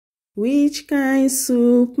Which kind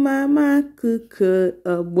soup mama cook?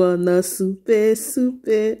 Ogbono soup,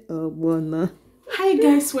 ogbono. Hi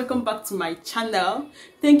guys, welcome back to my channel.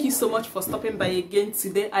 Thank you so much for stopping by again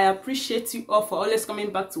today. I appreciate you all for always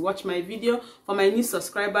coming back to watch my video. For my new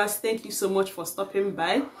subscribers, thank you so much for stopping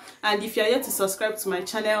by. And if you are yet to subscribe to my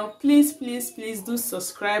channel, please do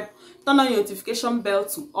subscribe. Turn on your notification bell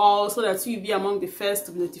to all so that you will be among the first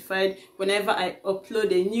to be notified whenever I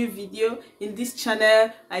upload a new video. In this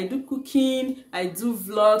channel, I do cooking, I do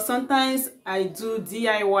vlogs, sometimes I do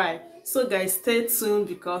DIY. So guys, stay tuned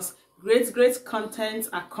because great content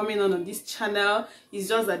are coming on this channel. It's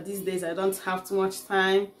just that these days I don't have too much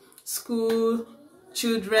time. School,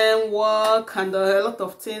 children, work, and a lot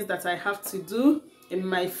of things that I have to do in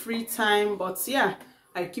my free time. But yeah,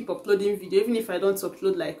 I keep uploading video, even if I don't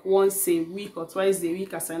upload like once a week or twice a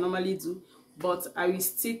week as I normally do. But I will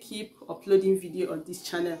still keep uploading video on this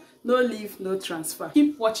channel. No leave, no transfer.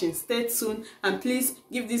 Keep watching, stay tuned, and please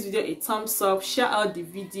give this video a thumbs up, share out the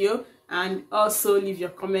video, and also leave your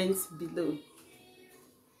comments below.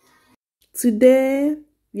 Today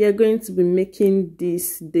we are going to be making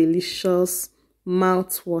this delicious,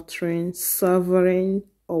 mouth-watering, savoring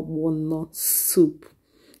ogbono soup.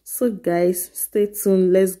 So guys, stay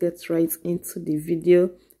tuned. Let's get right into the video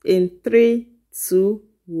in 3, 2,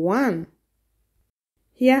 1.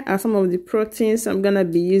 Here are some of the proteins I'm gonna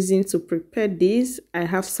be using to prepare this. I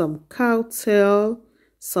have some cow tail,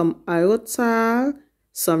 some iota,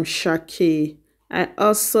 some shake. I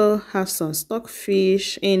also have some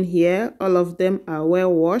stockfish in here. All of them are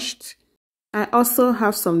well washed. I also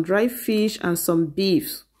have some dry fish and some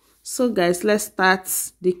beef. So guys, let's start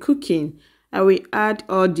the cooking. I will add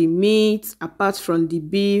all the meat apart from the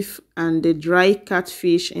beef and the dry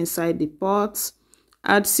catfish inside the pot.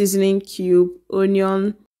 Add seasoning cube,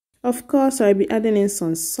 onion. Of course, I'll be adding in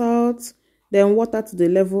some salt. Then water to the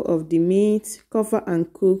level of the meat. Cover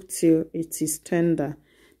and cook till it is tender.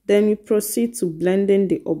 Then we proceed to blending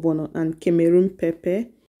the ogbono and Cameroon pepper.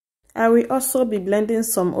 I will also be blending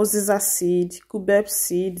some uziza seed, kubeb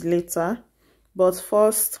seed later. But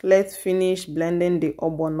first, let's finish blending the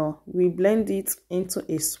ogbono. We blend it into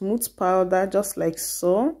a smooth powder just like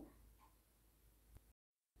so.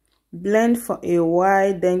 Blend for a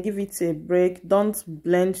while, then give it a break. Don't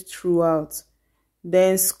blend throughout.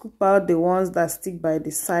 Then scoop out the ones that stick by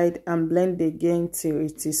the side and blend again till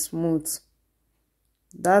it is smooth.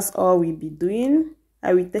 That's all we'll be doing.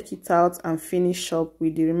 I will take it out and finish up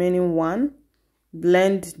with the remaining one.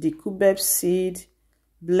 Blend the kubeb seed,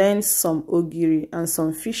 blend some ogiri and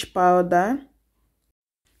some fish powder.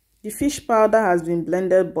 The fish powder has been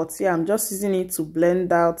blended, but yeah, I'm just using it to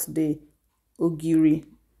blend out the ogiri.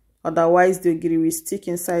 Otherwise, the ogiri will stick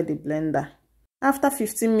inside the blender. After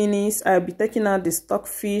 15 minutes, I'll be taking out the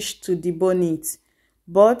stockfish to debone it.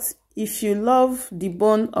 But if you love the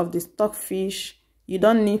bone of the stockfish, you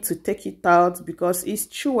don't need to take it out because it's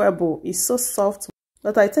chewable. It's so soft.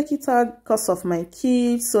 But I take it out because of my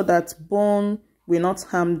kids so that bone will not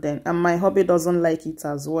harm them. And my hubby doesn't like it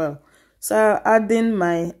as well. So I'll add in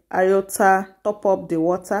my iota, top up the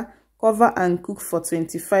water, cover and cook for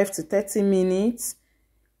 25 to 30 minutes.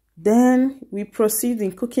 Then we proceed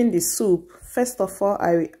in cooking the soup. First of all,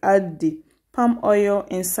 I will add the palm oil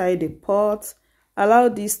inside the pot. Allow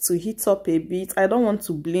this to heat up a bit. I don't want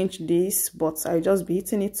to blanch this, but I'll just be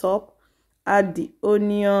heating it up. Add the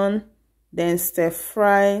onion, then stir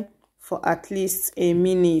fry for at least a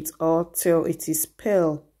minute or till it is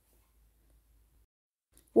pale.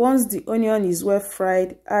 Once the onion is well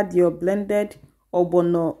fried, add your blended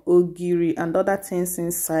ogbono, ogiri and other things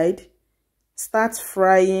inside. Start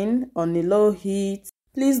frying on a low heat.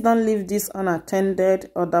 Please don't leave this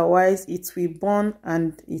unattended, otherwise it will burn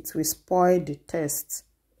and it will spoil the taste.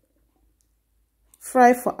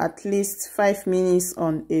 Fry for at least 5 minutes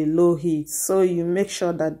on a low heat so you make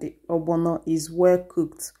sure that the ogbono is well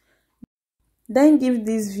cooked. Then give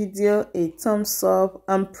this video a thumbs up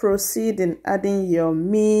and proceed in adding your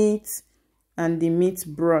meat and the meat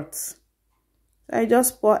broth. I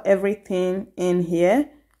just pour everything in here.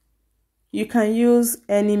 You can use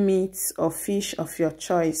any meat or fish of your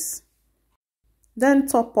choice. Then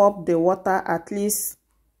top up the water at least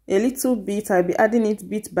a little bit. I'll be adding it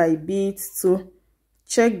bit by bit to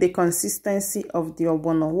check the consistency of the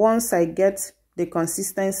ogbono. Once I get the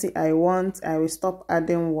consistency I want, I will stop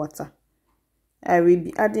adding water. I will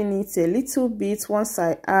be adding it a little bit. Once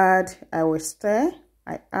I add, I will stir.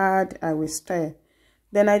 I will stir.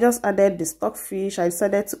 Then I just added the stockfish. I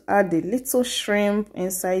decided to add a little shrimp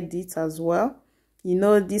inside it as well. You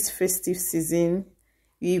know, this festive season,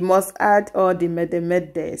 we must add all the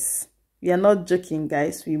medes. We are not joking,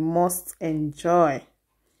 guys. We must enjoy.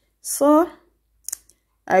 So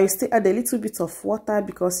I will still add a little bit of water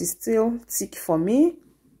because it's still thick for me,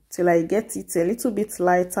 till I get it a little bit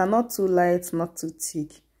lighter, not too light, not too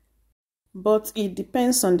thick. But it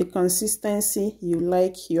depends on the consistency you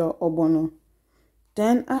like your ogbono.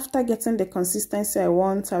 Then after getting the consistency I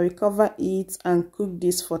want, I will cover it and cook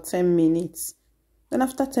this for 10 minutes. Then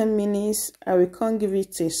after 10 minutes, I will come give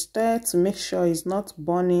it a stir to make sure it's not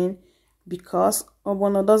burning, because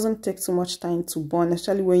ogbono doesn't take too much time to burn,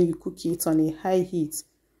 especially when you cook it on a high heat.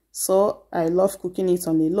 So I love cooking it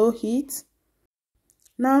on a low heat.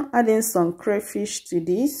 Now adding some crayfish to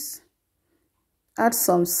this. Add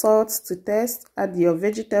some salt to taste. Add your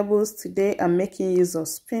vegetables. Today I'm making use of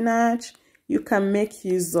spinach. You can make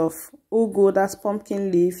use of ugu, that's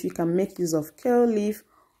pumpkin leaf. You can make use of kale leaf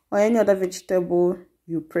or any other vegetable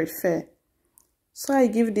you prefer. So I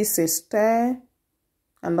give this a stir,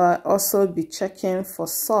 and I'll also be checking for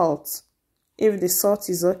salt. If the salt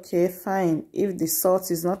is okay, fine. If the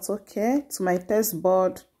salt is not okay, to my taste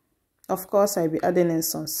bud, of course I'll be adding in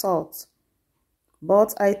some salt.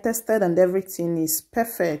 But I tested and everything is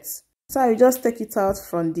perfect. So I will just take it out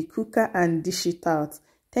from the cooker and dish it out.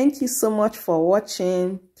 Thank you so much for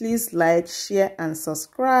watching. Please like, share and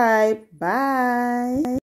subscribe. Bye.